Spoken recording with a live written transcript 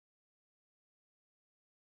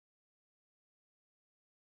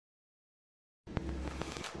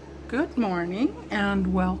Good morning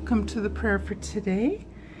and welcome to the prayer for today.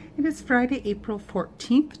 It is Friday, April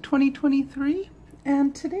 14th, 2023,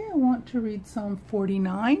 and today I want to read Psalm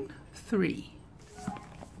 49:3.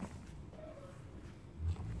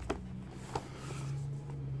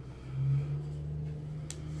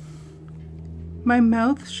 My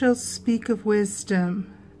mouth shall speak of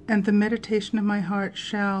wisdom, and the meditation of my heart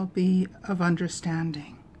shall be of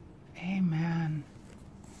understanding. Amen.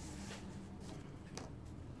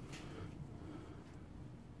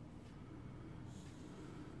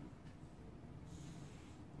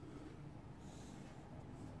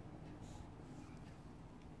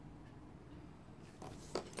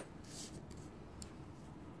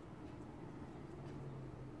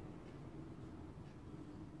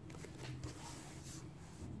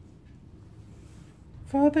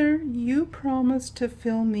 Father, you promised to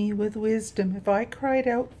fill me with wisdom if I cried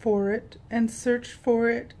out for it and searched for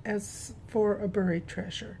it as for a buried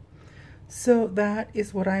treasure. So that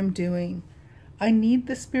is what I'm doing. I need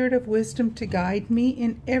the spirit of wisdom to guide me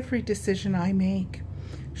in every decision I make.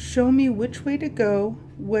 Show me which way to go,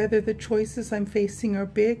 whether the choices I'm facing are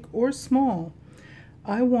big or small.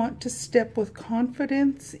 I want to step with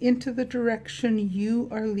confidence into the direction you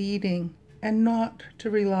are leading, and not to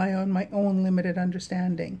rely on my own limited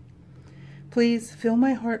understanding. Please fill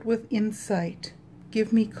my heart with insight.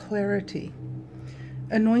 Give me clarity.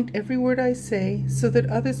 Anoint every word I say so that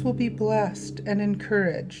others will be blessed and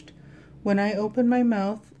encouraged. When I open my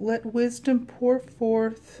mouth, let wisdom pour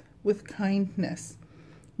forth with kindness.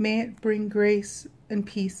 May it bring grace and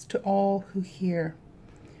peace to all who hear.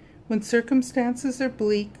 When circumstances are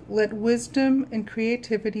bleak, let wisdom and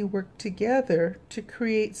creativity work together to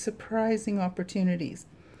create surprising opportunities.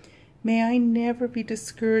 May I never be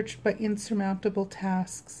discouraged by insurmountable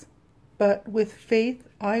tasks, but with faith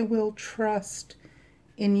I will trust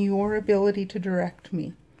in your ability to direct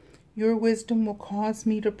me. Your wisdom will cause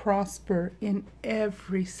me to prosper in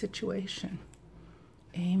every situation.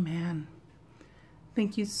 Amen.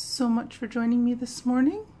 Thank you so much for joining me this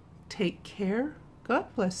morning. Take care.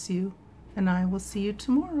 God bless you, and I will see you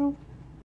tomorrow.